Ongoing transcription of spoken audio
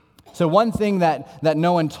So one thing that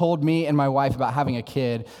no one told me and my wife about having a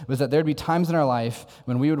kid was that there'd be times in our life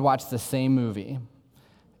when we would watch the same movie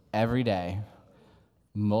every day,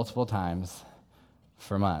 multiple times,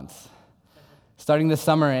 for months. Starting this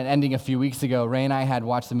summer and ending a few weeks ago, Ray and I had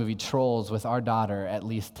watched the movie Trolls with our daughter at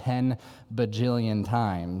least 10 bajillion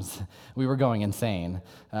times. We were going insane.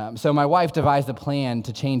 So my wife devised a plan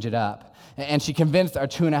to change it up. And she convinced our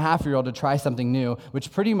 2.5-year-old to try something new,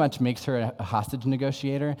 which pretty much makes her a hostage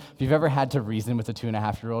negotiator. If you've ever had to reason with a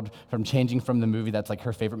 2.5-year-old from changing from the movie that's like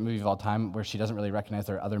her favorite movie of all time, where she doesn't really recognize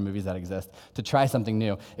there are other movies that exist, to try something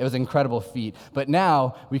new, it was an incredible feat. But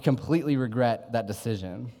now we completely regret that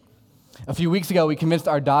decision. A few weeks ago, we convinced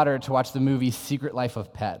our daughter to watch the movie Secret Life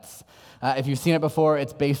of Pets. If you've seen it before,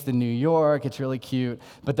 it's based in New York. It's really cute.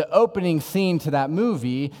 But the opening scene to that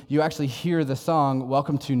movie, you actually hear the song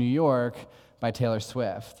Welcome to New York by Taylor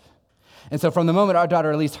Swift. And so from the moment our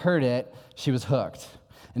daughter at least heard it, she was hooked.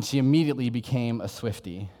 And she immediately became a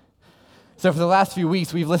Swiftie. So for the last few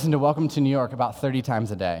weeks, we've listened to Welcome to New York about 30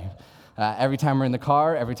 times a day. Every time we're in the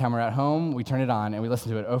car, every time we're at home, we turn it on and we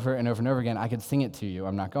listen to it over and over and over again. I could sing it to you.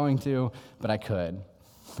 I'm not going to, but I could.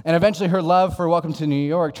 And eventually her love for Welcome to New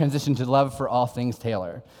York transitioned to love for all things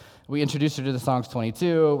Taylor. We introduced her to the songs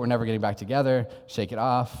 22, We're Never Getting Back Together, Shake It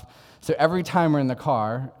Off. So every time we're in the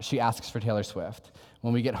car, she asks for Taylor Swift.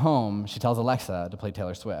 When we get home, she tells Alexa to play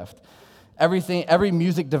Taylor Swift. Every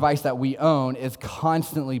music device that we own is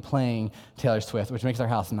constantly playing Taylor Swift, which makes our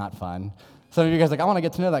house not fun. Some of you guys are like, I want to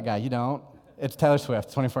get to know that guy. You don't. It's Taylor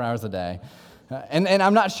Swift, 24 hours a day. And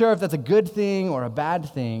I'm not sure if that's a good thing or a bad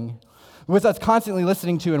thing. With us constantly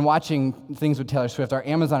listening to and watching things with Taylor Swift, our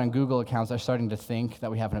Amazon and Google accounts are starting to think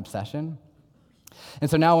that we have an obsession. And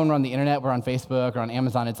so now when we're on the internet, we're on Facebook or on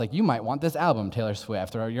Amazon, it's like, you might want this album, Taylor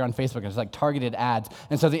Swift, or you're on Facebook, and it's like targeted ads.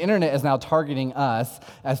 And so the internet is now targeting us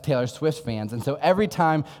as Taylor Swift fans. And so every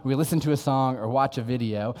time we listen to a song or watch a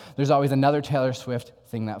video, there's always another Taylor Swift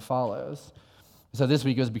thing that follows. So this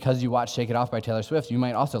week it was because you watched Shake It Off by Taylor Swift, you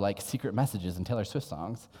might also like Secret Messages in Taylor Swift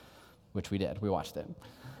songs, which we did. We watched it.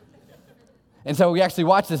 And so we actually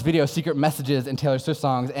watched this video, Secret Messages in Taylor Swift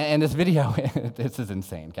songs, and this video, this is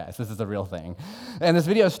insane, guys. This is a real thing. And this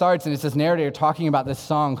video starts, and it's this narrator talking about this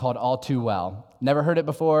song called All Too Well. Never heard it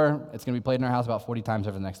before. It's going to be played in our house about 40 times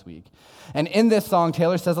over the next week. And in this song,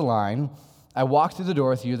 Taylor says a line, I walked through the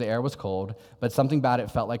door with you, the air was cold, but something about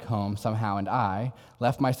it felt like home somehow, and I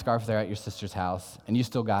left my scarf there at your sister's house, and you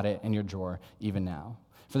still got it in your drawer even now.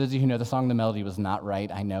 For those of you who know the song, the melody was not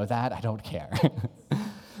right. I know that. I don't care.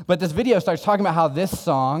 But this video starts talking about how this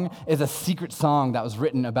song is a secret song that was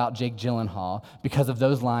written about Jake Gyllenhaal because of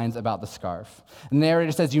those lines about the scarf. And the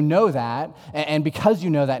narrator says, you know that, and because you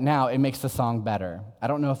know that now, it makes the song better. I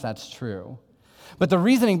don't know if that's true. But the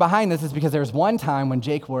reasoning behind this is because there was one time when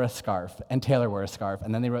Jake wore a scarf and Taylor wore a scarf,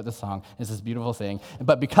 and then they wrote the song. It's this beautiful thing.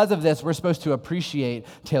 But because of this, we're supposed to appreciate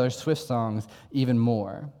Taylor Swift songs even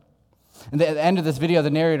more. And at the end of this video,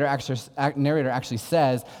 the narrator actually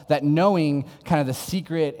says that knowing kind of the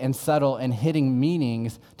secret and subtle and hidden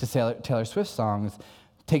meanings to Taylor Swift songs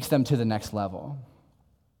takes them to the next level.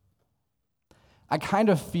 I kind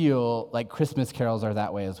of feel like Christmas carols are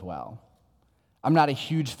that way as well. I'm not a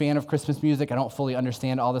huge fan of Christmas music. I don't fully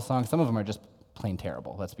understand all the songs. Some of them are just plain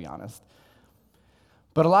terrible, let's be honest.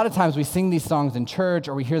 But a lot of times we sing these songs in church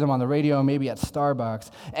or we hear them on the radio, maybe at Starbucks,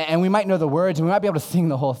 and we might know the words and we might be able to sing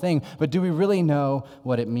the whole thing, but do we really know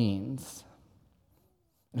what it means?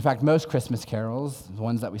 In fact, most Christmas carols, the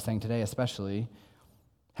ones that we sang today especially,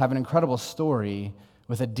 have an incredible story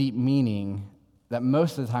with a deep meaning that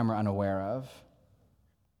most of the time we're unaware of.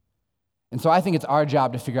 And so I think it's our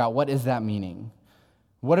job to figure out what is that meaning.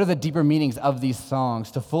 What are the deeper meanings of these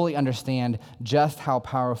songs to fully understand just how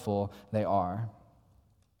powerful they are?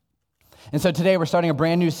 And so today we're starting a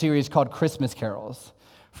brand new series called Christmas Carols.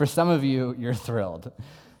 For some of you, you're thrilled.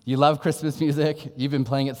 You love Christmas music. You've been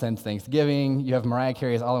playing it since Thanksgiving. You have Mariah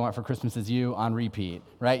Carey's All I Want for Christmas Is You on repeat,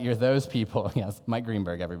 right? You're those people. Yes, Mike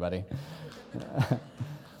Greenberg, everybody.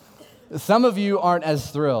 Some of you aren't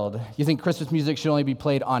as thrilled. You think Christmas music should only be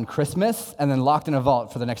played on Christmas and then locked in a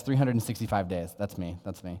vault for the next 365 days. That's me.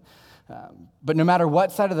 But no matter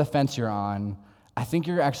what side of the fence you're on, I think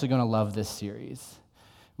you're actually going to love this series.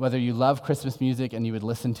 Whether you love Christmas music and you would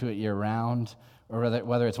listen to it year-round, or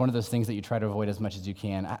whether it's one of those things that you try to avoid as much as you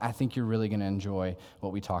can, I think you're really going to enjoy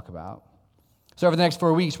what we talk about. So over the next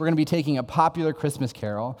 4 weeks, we're going to be taking a popular Christmas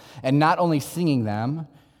carol and not only singing them,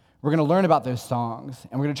 we're going to learn about those songs,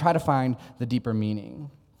 and we're going to try to find the deeper meaning.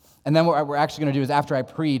 And then what we're actually going to do is after I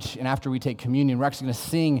preach and after we take communion, we're actually going to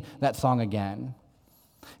sing that song again.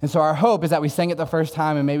 And so our hope is that we sang it the first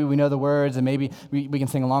time and maybe we know the words and maybe we can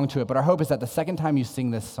sing along to it. But our hope is that the second time you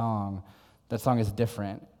sing this song, that song is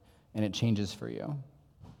different and it changes for you.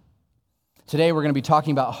 Today we're going to be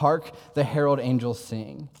talking about Hark the Herald Angels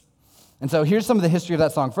Sing. And so here's some of the history of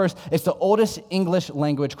that song. First, it's the oldest English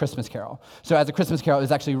language Christmas carol. So as a Christmas carol, it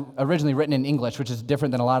was actually originally written in English, which is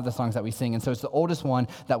different than a lot of the songs that we sing. And so it's the oldest one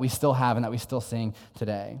that we still have and that we still sing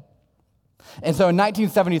today. And so in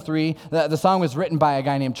 1973, the song was written by a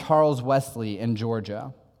guy named Charles Wesley in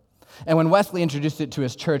Georgia. And when Wesley introduced it to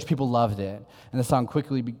his church, people loved it. And the song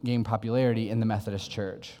quickly gained popularity in the Methodist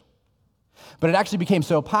Church. But it actually became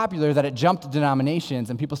so popular that it jumped denominations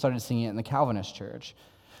and people started singing it in the Calvinist Church,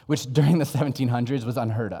 which during the 1700s was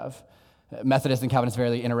unheard of. Methodists and Calvinists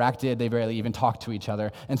rarely interacted, they rarely even talked to each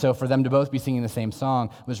other. And so for them to both be singing the same song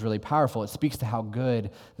was really powerful. It speaks to how good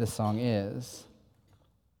this song is.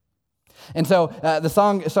 And so the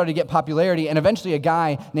song started to get popularity, and eventually a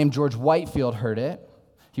guy named George Whitefield heard it.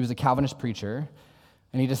 He was a Calvinist preacher,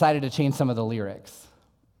 and he decided to change some of the lyrics.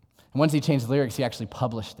 And once he changed the lyrics, he actually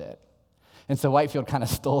published it. And so Whitefield kind of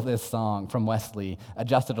stole this song from Wesley,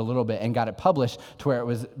 adjusted a little bit, and got it published to where it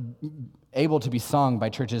was able to be sung by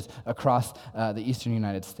churches across the eastern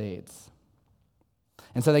United States.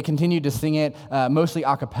 And so they continued to sing it, mostly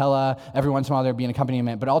a cappella. Every once in a while there'd be an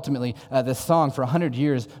accompaniment, but ultimately this song for 100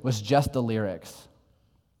 years was just the lyrics.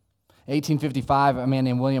 In 1855, a man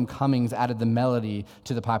named William Cummings added the melody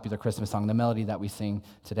to the popular Christmas song, the melody that we sing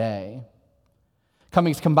today.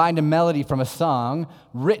 Cummings combined a melody from a song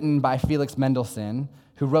written by Felix Mendelssohn,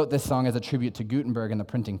 who wrote this song as a tribute to Gutenberg and the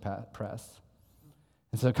printing press.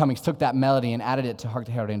 And so Cummings took that melody and added it to Hark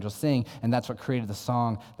the Herald Angels Sing, and that's what created the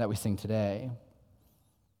song that we sing today.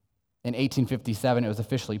 In 1857, it was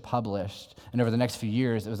officially published, and over the next few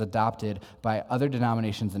years, it was adopted by other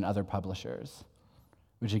denominations and other publishers,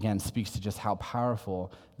 which again speaks to just how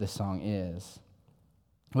powerful this song is.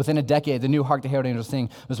 Within a decade, the new Hark the Herald Angels Sing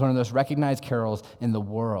was one of the most recognized carols in the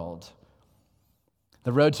world.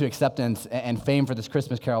 The road to acceptance and fame for this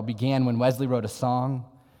Christmas carol began when Wesley wrote a song,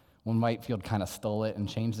 when Whitefield kind of stole it and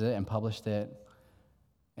changed it and published it.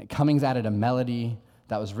 And Cummings added a melody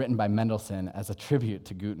that was written by Mendelssohn as a tribute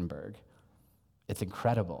to Gutenberg. It's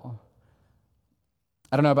incredible.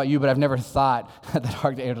 I don't know about you, but I've never thought that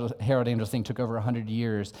Hark the Herald Angels Sing took over 100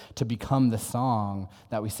 years to become the song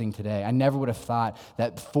that we sing today. I never would have thought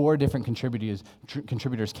that 4 different contributors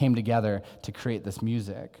came together to create this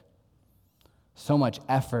music. So much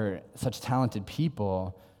effort, such talented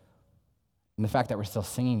people, and the fact that we're still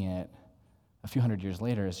singing it a few hundred years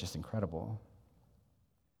later is just incredible.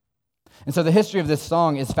 And so the history of this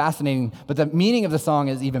song is fascinating, but the meaning of the song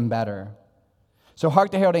is even better. So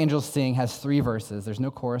Hark the Herald Angels Sing has 3 verses. There's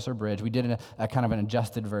no chorus or bridge. We did a kind of an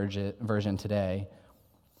adjusted version today.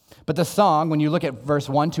 But the song, when you look at verse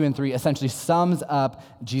 1, 2, and 3, essentially sums up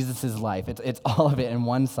Jesus' life. It's all of it in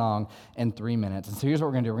one song in 3 minutes. And so here's what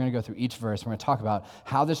we're going to do. We're going to go through each verse. We're going to talk about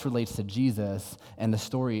how this relates to Jesus and the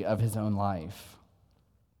story of his own life.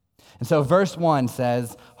 And so verse 1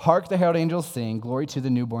 says, Hark the Herald Angels Sing, glory to the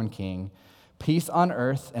newborn King. Peace on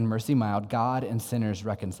earth and mercy mild, God and sinners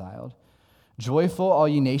reconciled. Joyful, all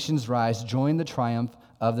ye nations rise, join the triumph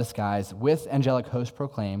of the skies. With angelic host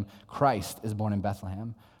proclaim, Christ is born in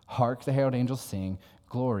Bethlehem. Hark the herald angels sing,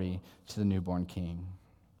 glory to the newborn King.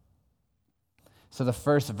 So the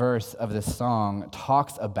first verse of this song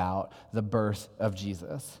talks about the birth of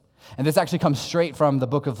Jesus. And this actually comes straight from the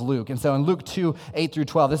book of Luke. And so in Luke 2, 8 through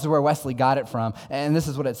 12, this is where Wesley got it from. And this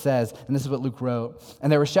is what it says, and this is what Luke wrote.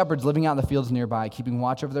 And there were shepherds living out in the fields nearby, keeping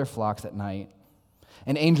watch over their flocks at night.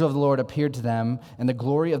 An angel of the Lord appeared to them, and the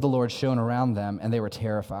glory of the Lord shone around them, and they were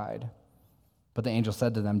terrified. But the angel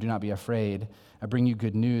said to them, do not be afraid. I bring you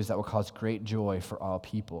good news that will cause great joy for all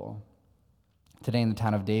people. Today in the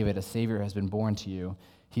town of David, a Savior has been born to you.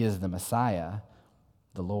 He is the Messiah,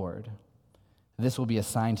 the Lord. This will be a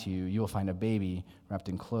sign to you. You will find a baby wrapped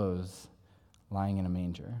in clothes, lying in a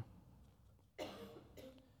manger.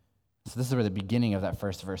 So this is where the beginning of that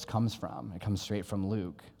first verse comes from. It comes straight from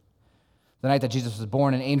Luke. The night that Jesus was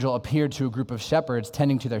born, an angel appeared to a group of shepherds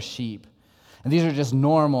tending to their sheep. And these are just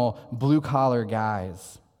normal, blue-collar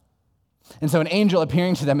guys. And so an angel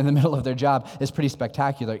appearing to them in the middle of their job is pretty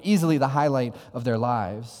spectacular, easily the highlight of their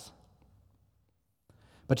lives.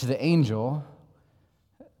 But to the angel,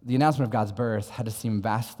 the announcement of God's birth had to seem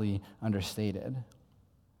vastly understated.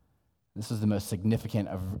 This was the most significant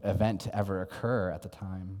event to ever occur at the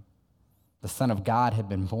time. The Son of God had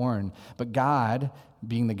been born, but God,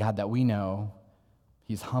 being the God that we know,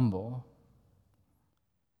 he's humble.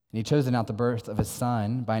 And he chose to announce the birth of his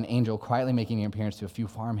Son by an angel quietly making an appearance to a few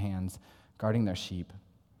farmhands guarding their sheep.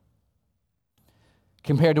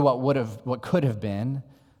 Compared to what could have been,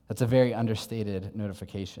 that's a very understated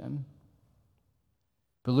notification.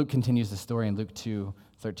 But Luke continues the story in Luke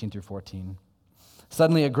 2:13-14.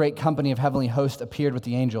 Suddenly a great company of heavenly hosts appeared with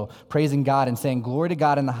the angel, praising God and saying, "Glory to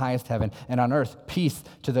God in the highest heaven, and on earth peace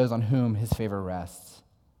to those on whom his favor rests."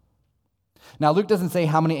 Now, Luke doesn't say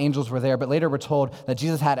how many angels were there, but later we're told that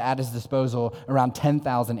Jesus had at his disposal around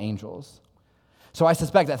 10,000 angels. So I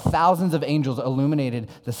suspect that thousands of angels illuminated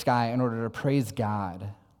the sky in order to praise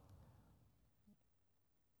God.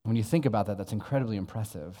 When you think about that, that's incredibly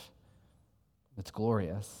impressive. It's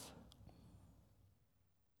glorious.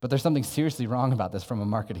 But there's something seriously wrong about this from a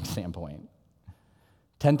marketing standpoint.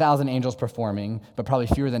 10,000 angels performing, but probably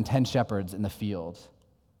fewer than 10 shepherds in the field.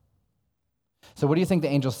 So what do you think the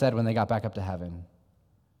angels said when they got back up to heaven?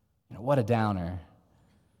 What a downer.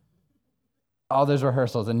 All those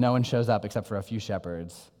rehearsals and no one shows up except for a few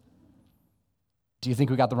shepherds. Do you think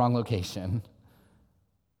we got the wrong location?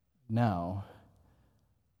 No.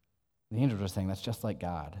 The angels were saying that's just like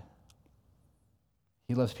God.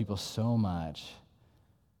 He loves people so much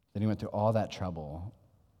that he went through all that trouble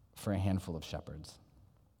for a handful of shepherds.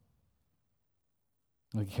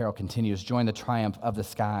 The carol continues, "Join the triumph of the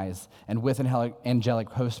skies, and with an angelic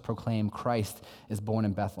host proclaim, Christ is born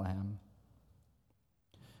in Bethlehem."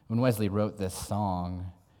 When Wesley wrote this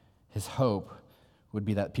song, his hope would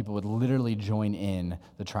be that people would literally join in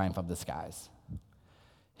the triumph of the skies.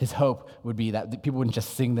 His hope would be that people wouldn't just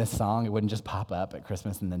sing this song, it wouldn't just pop up at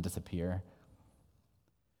Christmas and then disappear,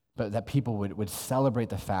 but that people would celebrate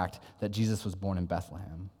the fact that Jesus was born in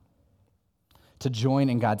Bethlehem, to join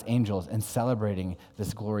in God's angels in celebrating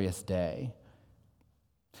this glorious day.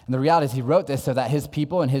 And the reality is he wrote this so that his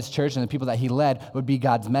people and his church and the people that he led would be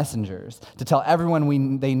God's messengers, to tell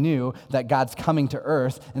everyone they knew that God's coming to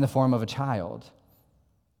earth in the form of a child,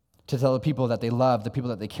 to tell the people that they loved, the people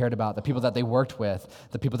that they cared about, the people that they worked with,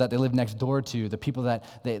 the people that they lived next door to, the people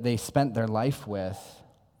that they spent their life with,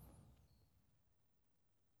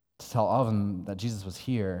 to tell all of them that Jesus was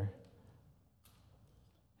here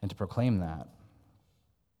and to proclaim that.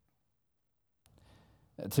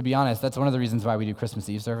 To be honest, that's one of the reasons why we do Christmas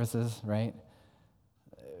Eve services, right?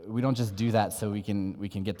 We don't just do that so we can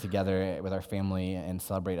get together with our family and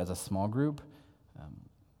celebrate as a small group.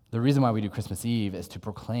 The reason why we do Christmas Eve is to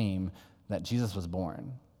proclaim that Jesus was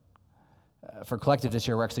born. For Collective this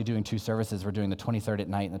year, we're actually doing two services. We're doing the 23rd at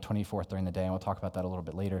night and the 24th during the day, and we'll talk about that a little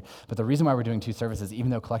bit later. But the reason why we're doing two services,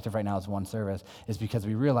 even though Collective right now is one service, is because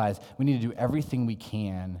we realize we need to do everything we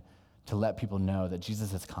can to let people know that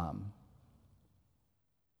Jesus has come,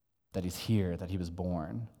 that he's here, that he was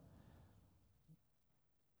born.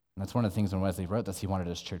 And that's one of the things when Wesley wrote this, he wanted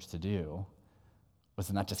his church to do, was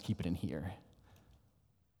to not just keep it in here,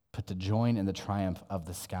 but to join in the triumph of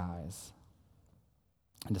the skies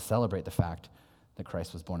and to celebrate the fact that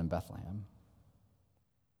Christ was born in Bethlehem.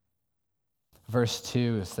 Verse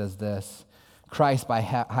 2 says this, "Christ by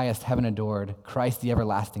highest heaven adored, Christ the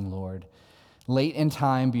everlasting Lord. Late in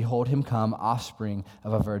time, behold him come, offspring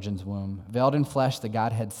of a virgin's womb. Veiled in flesh, the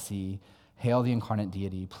Godhead see. Hail the incarnate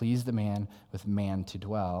deity, pleased the man with man to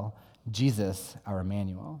dwell. Jesus, our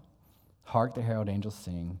Emmanuel. Hark the herald angels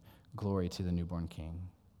sing, glory to the newborn King."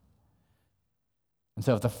 And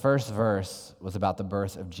so if the first verse was about the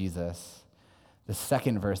birth of Jesus, the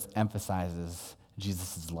second verse emphasizes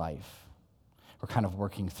Jesus' life. We're kind of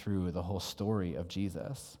working through the whole story of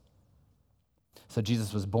Jesus. So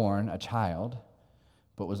Jesus was born a child,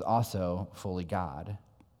 but was also fully God.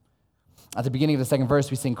 At the beginning of the second verse,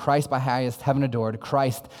 we sing, "Christ by highest heaven adored,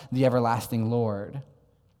 Christ the everlasting Lord."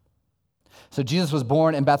 So Jesus was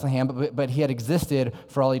born in Bethlehem, but he had existed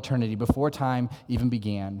for all eternity, before time even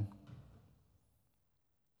began.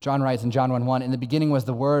 John writes in John 1:1, "In the beginning was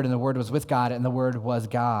the Word, and the Word was with God, and the Word was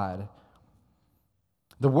God."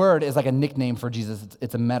 The Word is like a nickname for Jesus.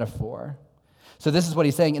 It's a metaphor. So this is what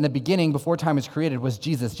he's saying. In the beginning, before time was created, was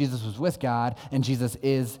Jesus. Jesus was with God, and Jesus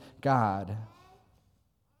is God.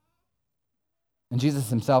 And Jesus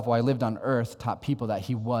himself, while he lived on earth, taught people that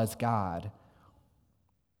he was God.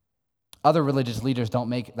 Other religious leaders don't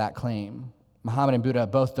make that claim. Muhammad and Buddha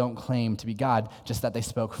both don't claim to be God, just that they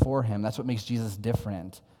spoke for him. That's what makes Jesus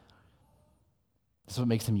different. That's what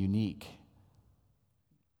makes him unique.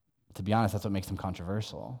 To be honest, that's what makes him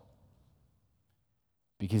controversial.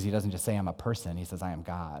 Because he doesn't just say, "I'm a person," he says, "I am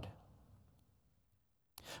God."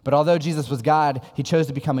 But although Jesus was God, he chose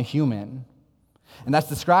to become a human. And that's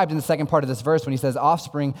described in the second part of this verse when he says,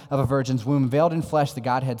 "Offspring of a virgin's womb, veiled in flesh, the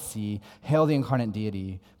Godhead see. Hail the incarnate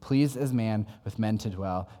deity, pleased as man with men to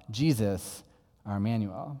dwell. Jesus, our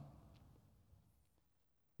Emmanuel."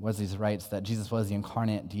 Wesley writes that Jesus was the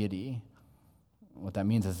incarnate deity. What that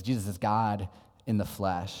means is Jesus is God in the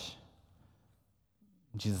flesh.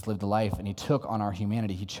 Jesus lived a life, and he took on our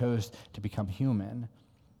humanity. He chose to become human.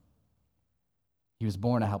 He was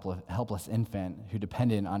born a helpless infant who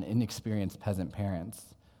depended on inexperienced peasant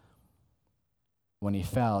parents. When he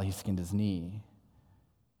fell, he skinned his knee.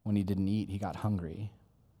 When he didn't eat, he got hungry.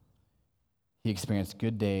 He experienced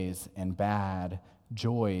good days and bad,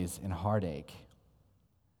 joys and heartache.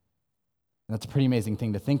 And that's a pretty amazing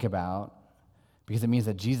thing to think about, because it means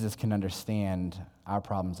that Jesus can understand our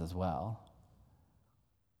problems as well.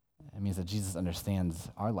 It means that Jesus understands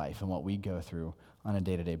our life and what we go through on a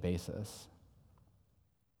day-to-day basis.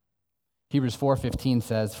 Hebrews 4:15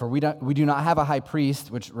 says, "For we do not have a high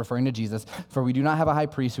priest," which referring to Jesus, "for we do not have a high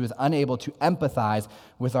priest who is unable to empathize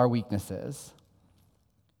with our weaknesses.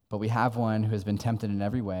 But we have one who has been tempted in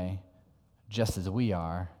every way, just as we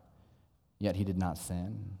are, yet he did not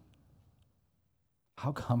sin."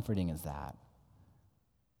 How comforting is that?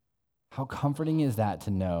 How comforting is that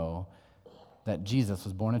to know that Jesus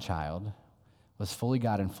was born a child, was fully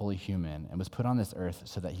God and fully human, and was put on this earth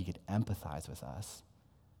so that he could empathize with us?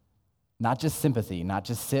 Not just sympathy, not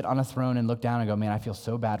just sit on a throne and look down and go, man, I feel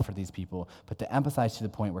so bad for these people, but to empathize to the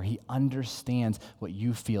point where he understands what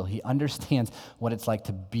you feel. He understands what it's like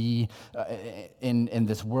to be in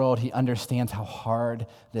this world. He understands how hard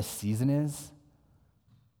this season is.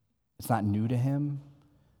 It's not new to him.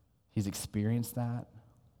 He's experienced that.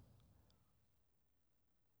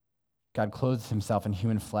 God clothed himself in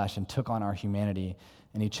human flesh and took on our humanity,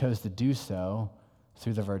 and he chose to do so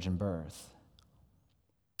through the virgin birth.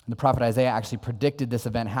 The prophet Isaiah actually predicted this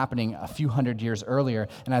event happening a few hundred years earlier.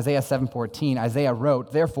 In Isaiah 7:14, Isaiah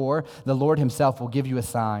wrote, "Therefore, the Lord himself will give you a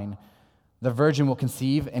sign. The virgin will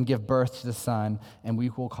conceive and give birth to the son, and we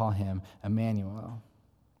will call him Emmanuel."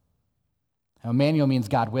 Now, Emmanuel means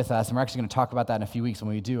God with us, and we're actually going to talk about that in a few weeks when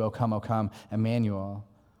we do, O come, Emmanuel.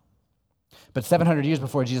 But 700 years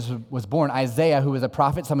before Jesus was born, Isaiah, who was a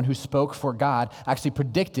prophet, someone who spoke for God, actually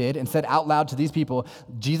predicted and said out loud to these people,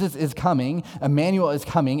 Jesus is coming, Emmanuel is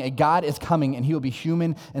coming, a God is coming, and he will be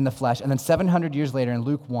human in the flesh. And then 700 years later in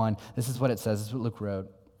Luke 1, this is what it says, this is what Luke wrote.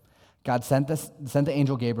 God sent the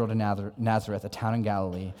angel Gabriel to Nazareth, a town in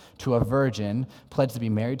Galilee, to a virgin pledged to be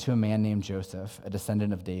married to a man named Joseph, a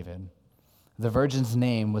descendant of David. The virgin's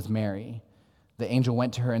name was Mary. The angel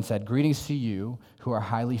went to her and said, "Greetings to you who are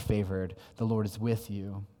highly favored. The Lord is with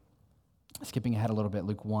you." Skipping ahead a little bit,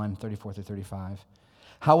 Luke 1:34-35.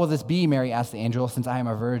 "How will this be," Mary asked the angel, "since I am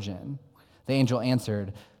a virgin?" The angel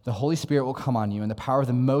answered, "The Holy Spirit will come on you, and the power of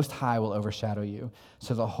the Most High will overshadow you.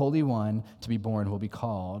 So the Holy One to be born will be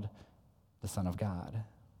called the Son of God."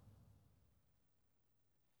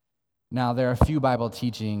 Now, there are a few Bible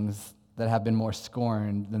teachings that have been more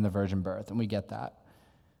scorned than the virgin birth, and we get that.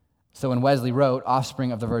 So when Wesley wrote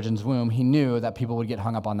 "Offspring of the Virgin's Womb," he knew that people would get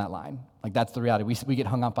hung up on that line. Like, that's the reality. We get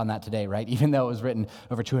hung up on that today, right? Even though it was written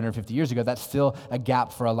over 250 years ago, that's still a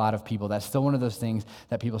gap for a lot of people. That's still one of those things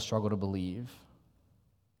that people struggle to believe.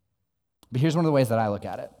 But here's one of the ways that I look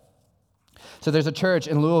at it. So there's a church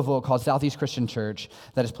in Louisville called Southeast Christian Church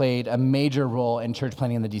that has played a major role in church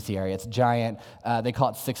planting in the DC area. It's giant. They call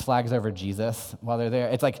it Six Flags Over Jesus while they're there.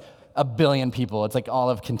 It's like 1 billion people. It's like all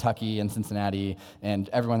of Kentucky and Cincinnati, and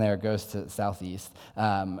everyone there goes to Southeast.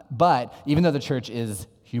 But even though the church is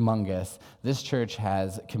humongous, this church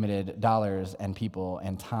has committed dollars and people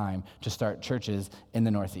and time to start churches in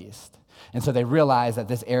the Northeast. And so they realized that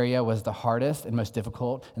this area was the hardest and most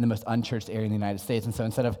difficult and the most unchurched area in the United States. And so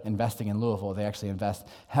instead of investing in Louisville, they actually invest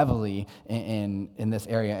heavily in this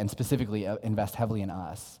area, and specifically invest heavily in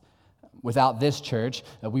us. Without this church,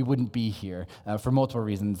 we wouldn't be here for multiple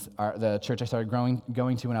reasons. The church I started going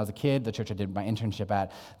to when I was a kid, the church I did my internship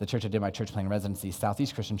at, the church I did my church planting residency,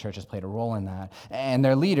 Southeast Christian Church has played a role in that. And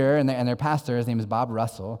their leader and their pastor, his name is Bob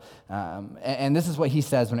Russell, and this is what he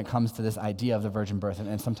says when it comes to this idea of the virgin birth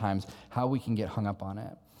and sometimes how we can get hung up on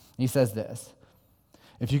it. He says this: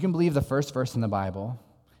 "If you can believe the first verse in the Bible,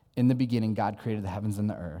 in the beginning God created the heavens and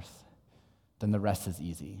the earth, then the rest is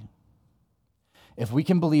easy. If we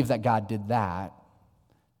can believe that God did that,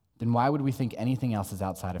 then why would we think anything else is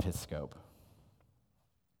outside of his scope?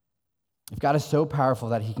 If God is so powerful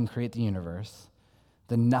that he can create the universe,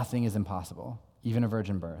 then nothing is impossible, even a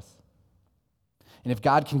virgin birth. And if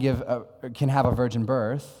God can have a virgin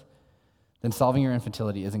birth, then solving your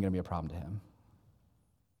infertility isn't going to be a problem to him.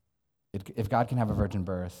 If God can have a virgin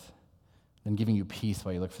birth, then giving you peace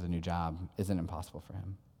while you look for the new job isn't impossible for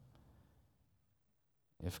him.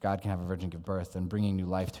 If God can have a virgin give birth, then bringing new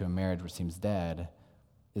life to a marriage which seems dead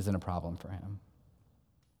isn't a problem for him.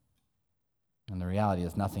 And the reality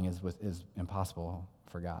is nothing is impossible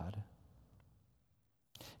for God.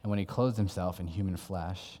 And when he clothed himself in human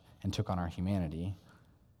flesh and took on our humanity.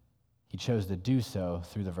 He chose to do so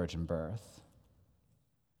through the virgin birth.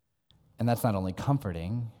 And that's not only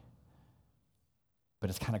comforting, but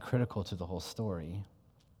it's kind of critical to the whole story.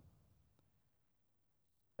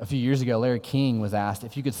 A few years ago, Larry King was asked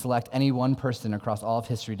if you could select any one person across all of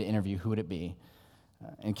history to interview, who would it be?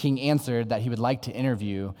 And King answered that he would like to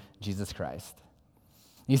interview Jesus Christ.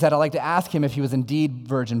 He said, I'd like to ask him if he was indeed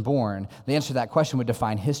virgin born. The answer to that question would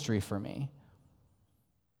define history for me.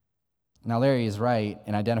 Now, Larry is right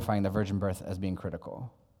in identifying the virgin birth as being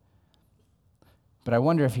critical. But I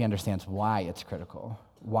wonder if he understands why it's critical.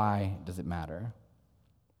 Why does it matter?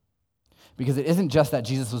 Because it isn't just that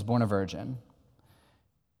Jesus was born a virgin.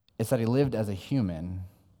 It's that he lived as a human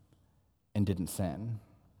and didn't sin.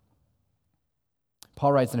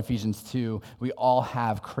 Paul writes in Ephesians 2, we all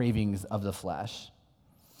have cravings of the flesh.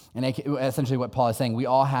 And essentially what Paul is saying, we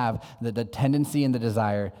all have the tendency and the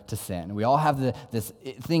desire to sin. We all have this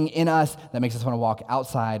thing in us that makes us want to walk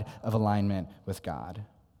outside of alignment with God.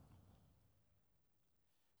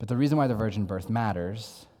 But the reason why the virgin birth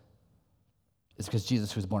matters is because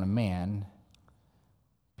Jesus, who was born a man,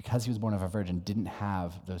 because he was born of a virgin, didn't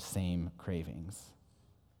have those same cravings.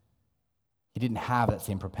 He didn't have that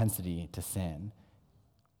same propensity to sin.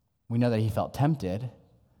 We know that he felt tempted,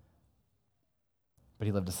 but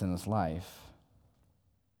he lived a sinless life.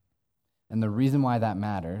 And the reason why that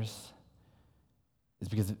matters is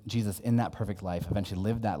because Jesus, in that perfect life, eventually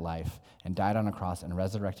lived that life and died on a cross and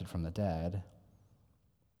resurrected from the dead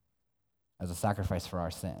as a sacrifice for our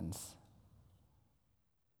sins.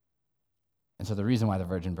 And so the reason why the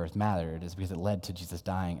virgin birth mattered is because it led to Jesus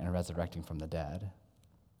dying and resurrecting from the dead.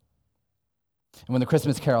 And when the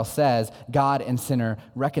Christmas carol says, God and sinner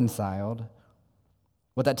reconciled,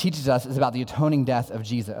 what that teaches us is about the atoning death of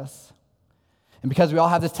Jesus. And because we all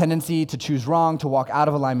have this tendency to choose wrong, to walk out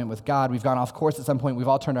of alignment with God, we've gone off course at some point, we've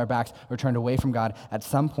all turned our backs or turned away from God at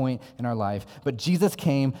some point in our life. But Jesus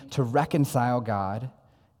came to reconcile God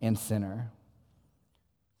and sinner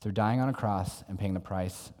through dying on a cross and paying the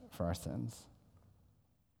price for our sins.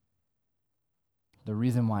 The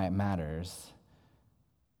reason why it matters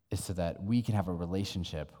is so that we can have a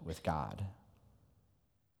relationship with God.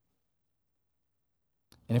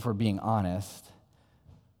 And if we're being honest,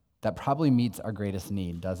 that probably meets our greatest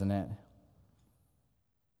need, doesn't it?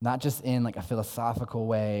 Not just in like a philosophical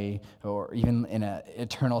way or even in an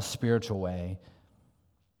eternal spiritual way,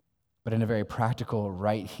 but in a very practical,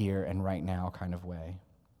 right here and right now kind of way.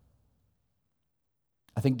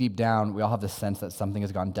 I think deep down, we all have this sense that something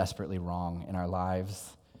has gone desperately wrong in our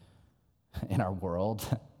lives, in our world.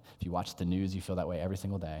 If you watch the news, you feel that way every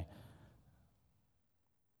single day.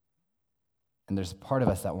 And there's a part of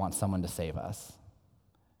us that wants someone to save us.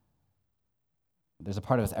 There's a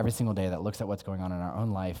part of us every single day that looks at what's going on in our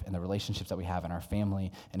own life and the relationships that we have in our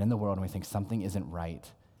family and in the world, and we think something isn't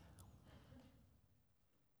right.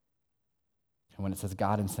 And when it says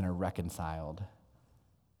God and sinner reconciled,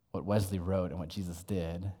 what Wesley wrote and what Jesus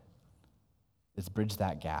did is bridge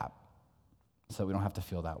that gap so we don't have to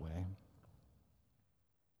feel that way.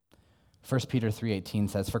 1 Peter 3:18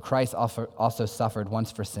 says, "For Christ also suffered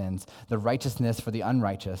once for sins, the righteousness for the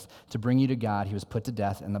unrighteous, to bring you to God. He was put to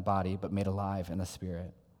death in the body, but made alive in the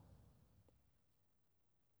spirit."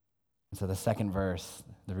 And so the second verse,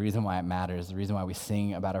 the reason why it matters, the reason why we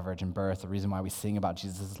sing about a virgin birth, the reason why we sing about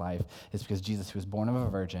Jesus' life is because Jesus, who was born of a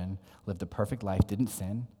virgin, lived a perfect life, didn't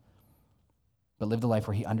sin, but lived a life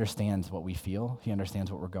where he understands what we feel, he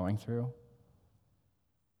understands what we're going through,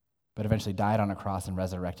 but eventually died on a cross and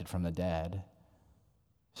resurrected from the dead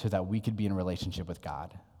so that we could be in a relationship with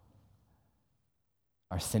God.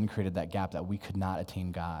 Our sin created that gap that we could not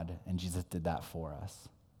attain God, and Jesus did that for us.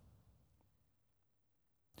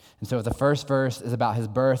 And so if the first verse is about his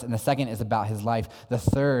birth and the second is about his life, the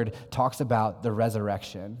third talks about the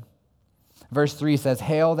resurrection. Verse 3 says,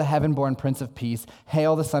 "Hail the heaven-born Prince of Peace,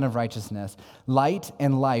 hail the Son of Righteousness, light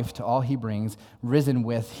and life to all he brings, risen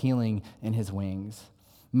with healing in his wings.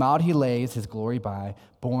 Mild he lays his glory by,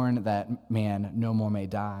 born that man no more may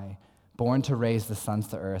die, born to raise the sons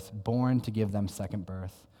to earth, born to give them second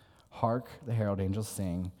birth. Hark, the herald angels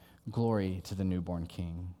sing, glory to the newborn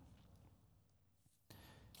King."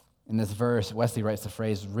 In this verse, Wesley writes the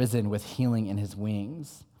phrase, "risen with healing in his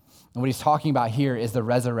wings." And what he's talking about here is the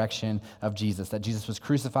resurrection of Jesus, that Jesus was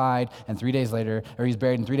crucified and 3 days later, or he's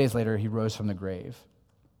buried and 3 days later, he rose from the grave.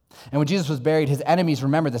 And when Jesus was buried, his enemies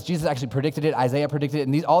remembered this. Jesus actually predicted it, Isaiah predicted it,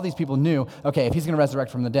 and all these people knew, okay, if he's going to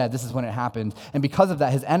resurrect from the dead, this is when it happened. And because of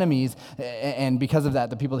that, his enemies, and because of that,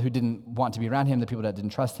 the people who didn't want to be around him, the people that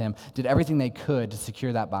didn't trust him, did everything they could to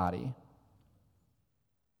secure that body.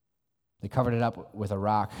 They covered it up with a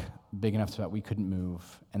rock big enough so that we couldn't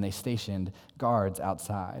move, and they stationed guards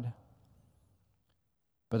outside.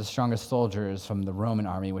 But the strongest soldiers from the Roman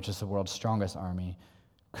army, which is the world's strongest army,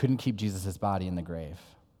 couldn't keep Jesus' body in the grave.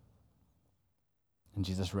 And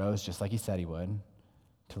Jesus rose just like he said he would,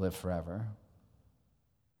 to live forever.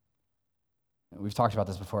 We've talked about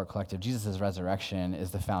this before at Collective. Jesus' resurrection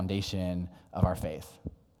is the foundation of our faith.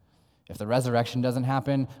 If the resurrection doesn't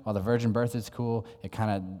happen, while the virgin birth is cool, it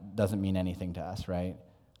kind of doesn't mean anything to us, right?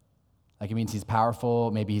 Like, it means he's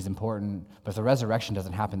powerful, maybe he's important, but if the resurrection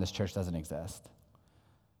doesn't happen, this church doesn't exist.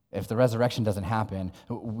 If the resurrection doesn't happen,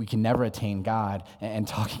 we can never attain God, and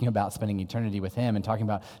talking about spending eternity with him and talking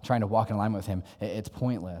about trying to walk in alignment with him, it's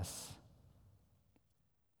pointless.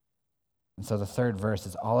 And so the third verse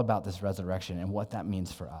is all about this resurrection and what that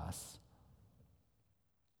means for us.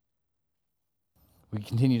 We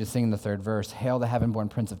continue to sing in the third verse, "Hail the heaven-born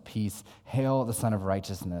Prince of Peace, hail the Son of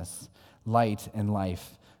Righteousness, light and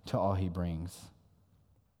life to all he brings."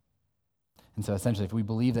 And so essentially, if we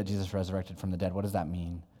believe that Jesus resurrected from the dead, what does that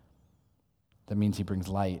mean? That means he brings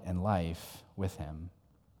light and life with him.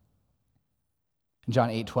 In John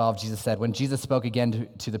 8:12, Jesus said, when Jesus spoke again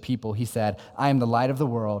to the people, he said, "I am the light of the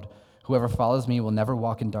world. Whoever follows me will never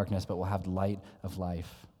walk in darkness, but will have the light of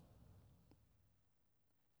life."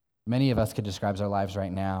 Many of us could describe our lives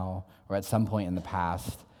right now, or at some point in the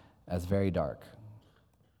past, as very dark.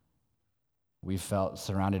 We've felt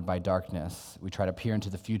surrounded by darkness. We try to peer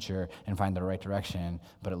into the future and find the right direction,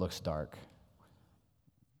 but it looks dark.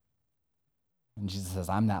 And Jesus says,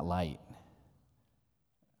 "I'm that light.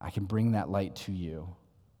 I can bring that light to you."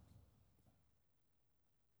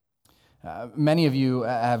 Many of you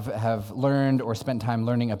have learned or spent time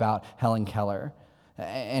learning about Helen Keller.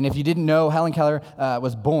 And if you didn't know, Helen Keller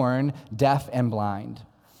was born deaf and blind.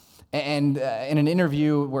 And in an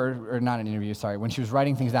interview, when she was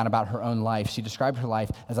writing things down about her own life, she described her life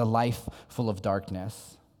as a life full of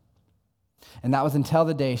darkness. And that was until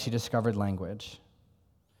the day she discovered language.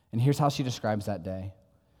 And here's how she describes that day.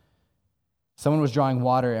 "Someone was drawing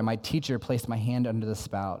water, and my teacher placed my hand under the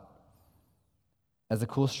spout. As the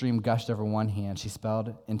cool stream gushed over one hand, she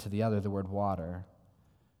spelled into the other the word water.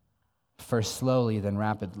 First slowly, then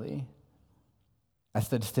rapidly. I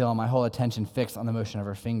stood still, my whole attention fixed on the motion of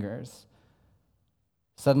her fingers.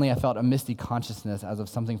 Suddenly, I felt a misty consciousness as of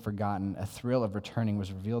something forgotten. A thrill of returning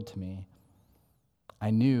was revealed to me.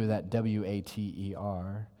 I knew that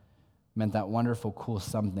water meant that wonderful, cool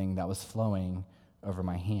something that was flowing over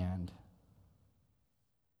my hand.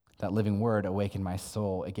 That living word awakened my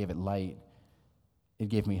soul. It gave it light. It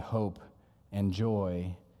gave me hope and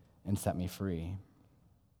joy and set me free."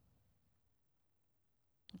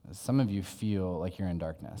 Some of you feel like you're in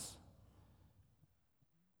darkness.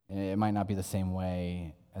 It might not be the same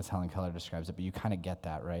way as Helen Keller describes it, but you kind of get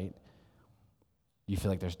that, right? You feel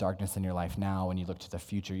like there's darkness in your life now. When you look to the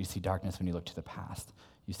future, you see darkness. When you look to the past,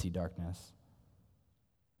 you see darkness.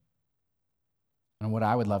 And what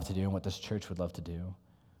I would love to do, and what this church would love to do,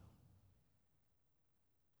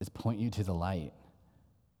 is point you to the light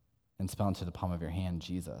and spell into the palm of your hand,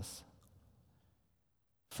 Jesus.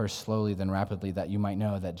 First slowly, then rapidly, that you might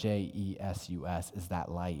know that Jesus is that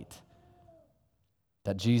light.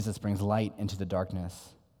 That Jesus brings light into the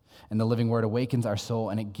darkness. And the living word awakens our soul,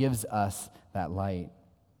 and it gives us that light.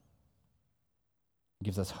 It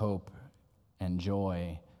gives us hope and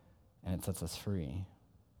joy, and it sets us free.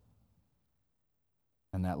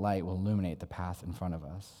 And that light will illuminate the path in front of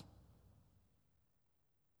us.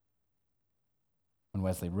 When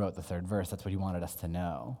Wesley wrote the third verse, that's what he wanted us to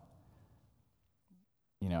know.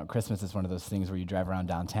 You know, Christmas is one of those things where you drive around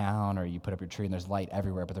downtown or you put up your tree and there's light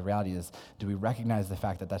everywhere, but the reality is, do we recognize the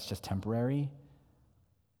fact that that's just temporary?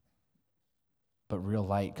 But real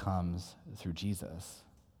light comes through Jesus.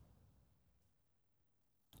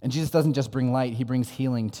 And Jesus doesn't just bring light, he brings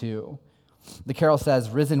healing too. The carol says,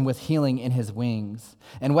 "Risen with healing in his wings."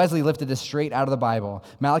 And Wesley lifted this straight out of the Bible.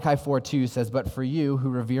 Malachi 4:2 says, "But for you who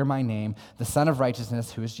revere my name, the Son of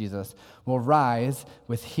Righteousness, who is Jesus, will rise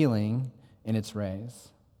with healing in its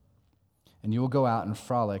rays. And you will go out and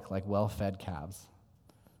frolic like well-fed calves."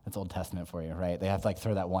 That's Old Testament for you, right? They have to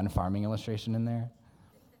throw that one farming illustration in there.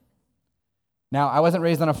 Now, I wasn't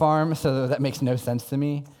raised on a farm, so that makes no sense to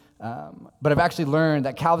me. But I've actually learned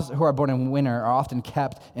that calves who are born in winter are often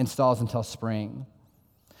kept in stalls until spring.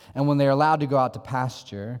 And when they're allowed to go out to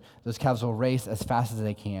pasture, those calves will race as fast as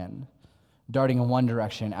they can, darting in one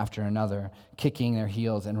direction after another, kicking their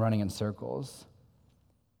heels and running in circles,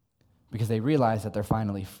 because they realize that they're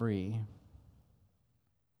finally free.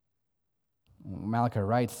 Malachi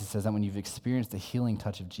writes, he says that when you've experienced the healing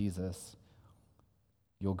touch of Jesus,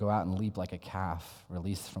 you'll go out and leap like a calf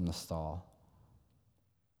released from the stall.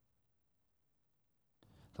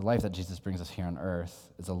 The life that Jesus brings us here on earth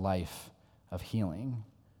is a life of healing.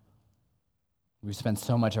 We've spent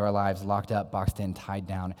so much of our lives locked up, boxed in, tied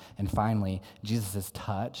down, and finally, Jesus'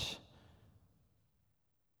 touch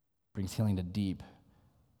brings healing to deep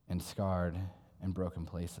and scarred and broken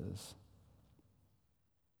places.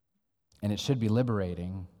 And it should be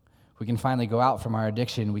liberating. We can finally go out from our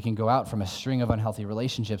addiction. We can go out from a string of unhealthy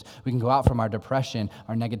relationships. We can go out from our depression,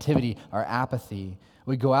 our negativity, our apathy.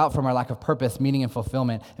 We go out from our lack of purpose, meaning, and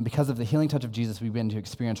fulfillment. And because of the healing touch of Jesus, we begin to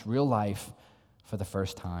experience real life for the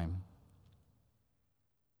first time.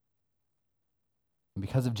 And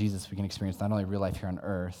because of Jesus, we can experience not only real life here on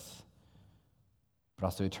earth, but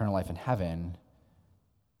also eternal life in heaven,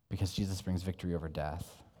 because Jesus brings victory over death.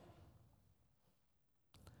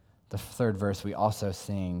 The third verse we also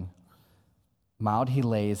sing, mild he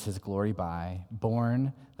lays his glory by,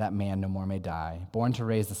 born that man no more may die, born to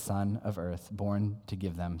raise the son of earth, born to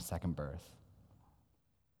give them second birth.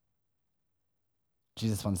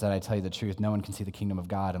 Jesus once said, I tell you the truth, no one can see the kingdom of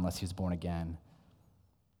God unless he is born again.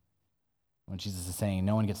 When Jesus is saying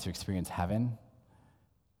no one gets to experience heaven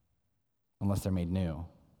unless they're made new.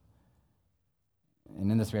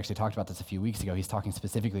 And in this, we actually talked about this a few weeks ago. He's talking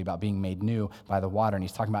specifically about being made new by the water, and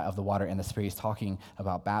he's talking about of the water and the Spirit. He's talking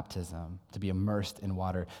about baptism, to be immersed in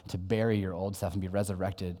water, to bury your old self and be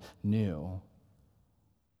resurrected new.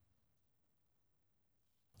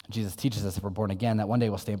 Jesus teaches us if we're born again that one day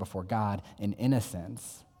we'll stand before God in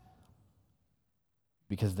innocence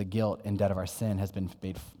because the guilt and debt of our sin has been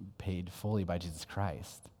paid fully by Jesus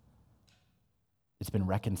Christ. It's been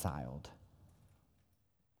reconciled.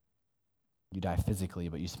 You die physically,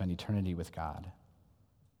 but you spend eternity with God.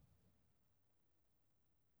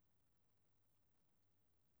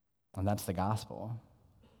 And that's the gospel.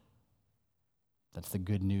 That's the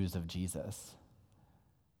good news of Jesus.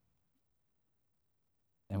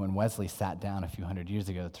 And when Wesley sat down a few hundred years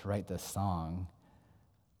ago to write this song,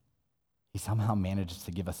 he somehow managed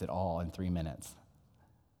to give us it all in 3 minutes.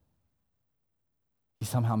 He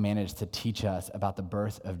somehow managed to teach us about the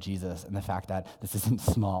birth of Jesus and the fact that this isn't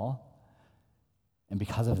small. And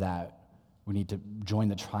because of that, we need to join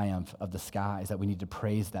the triumph of the skies, that we need to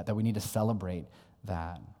praise that we need to celebrate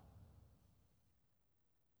that.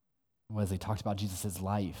 Wesley talks about Jesus'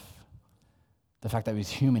 life, the fact that he's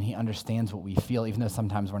human, he understands what we feel, even though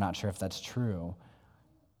sometimes we're not sure if that's true.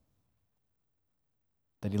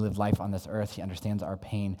 That he lived life on this earth, he understands our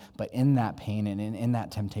pain, but in that pain and in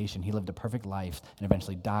that temptation, he lived a perfect life and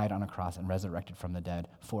eventually died on a cross and resurrected from the dead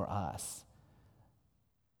for us.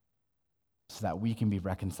 So that we can be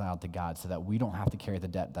reconciled to God, so that we don't have to carry the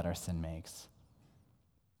debt that our sin makes,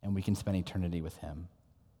 and we can spend eternity with him.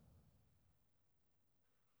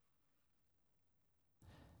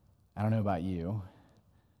 I don't know about you,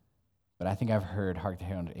 but I think I've heard Hark the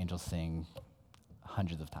Herald Angels sing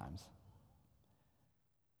hundreds of times.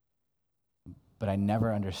 But I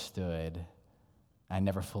never understood, I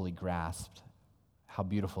never fully grasped how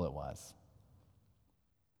beautiful it was.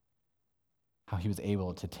 How he was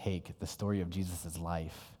able to take the story of Jesus'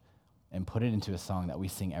 life and put it into a song that we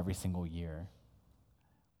sing every single year.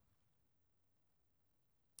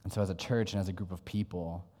 And so as a church and as a group of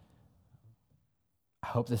people, I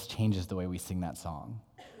hope this changes the way we sing that song.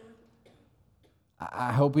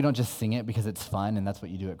 I hope we don't just sing it because it's fun and that's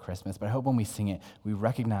what you do at Christmas, but I hope when we sing it, we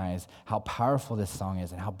recognize how powerful this song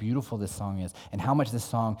is and how beautiful this song is and how much this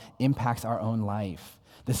song impacts our own life.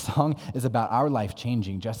 This song is about our life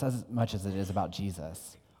changing just as much as it is about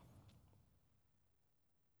Jesus.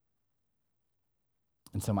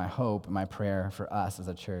 And so my hope and my prayer for us as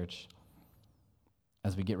a church,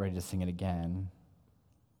 as we get ready to sing it again,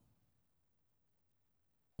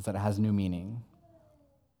 is that it has new meaning.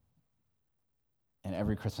 And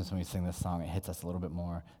every Christmas when we sing this song, it hits us a little bit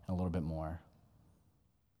more and a little bit more.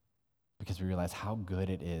 Because we realize how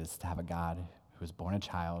good it is to have a God who was born a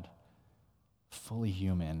child, fully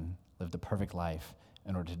human, lived a perfect life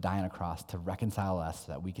in order to die on a cross to reconcile us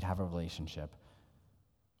so that we could have a relationship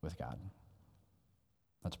with God.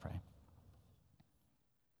 Let's pray.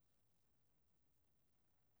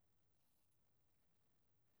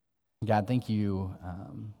 God, thank you.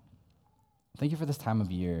 Thank you for this time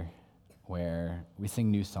of year where we sing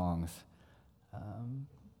new songs,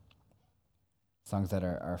 songs that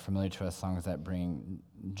are familiar to us, songs that bring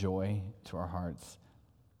joy to our hearts.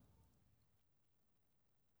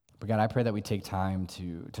 But God, I pray that we take time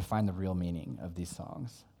to find the real meaning of these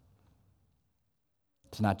songs.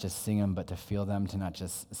 To not just sing them, but to feel them, to not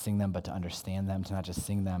just sing them, but to understand them, to not just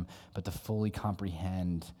sing them, but to fully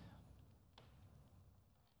comprehend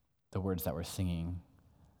the words that we're singing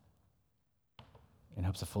in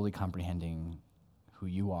hopes of fully comprehending who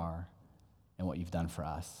you are and what you've done for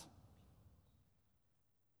us.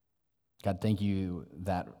 God, thank you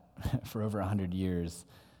that for over 100 years,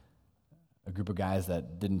 a group of guys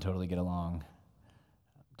that didn't totally get along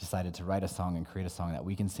decided to write a song and create a song that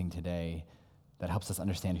we can sing today that helps us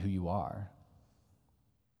understand who you are.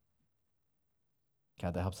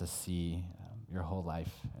 God, that helps us see your whole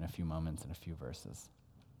life in a few moments and a few verses.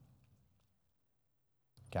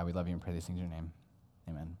 God, we love you and pray these things in your name.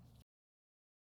 Amen.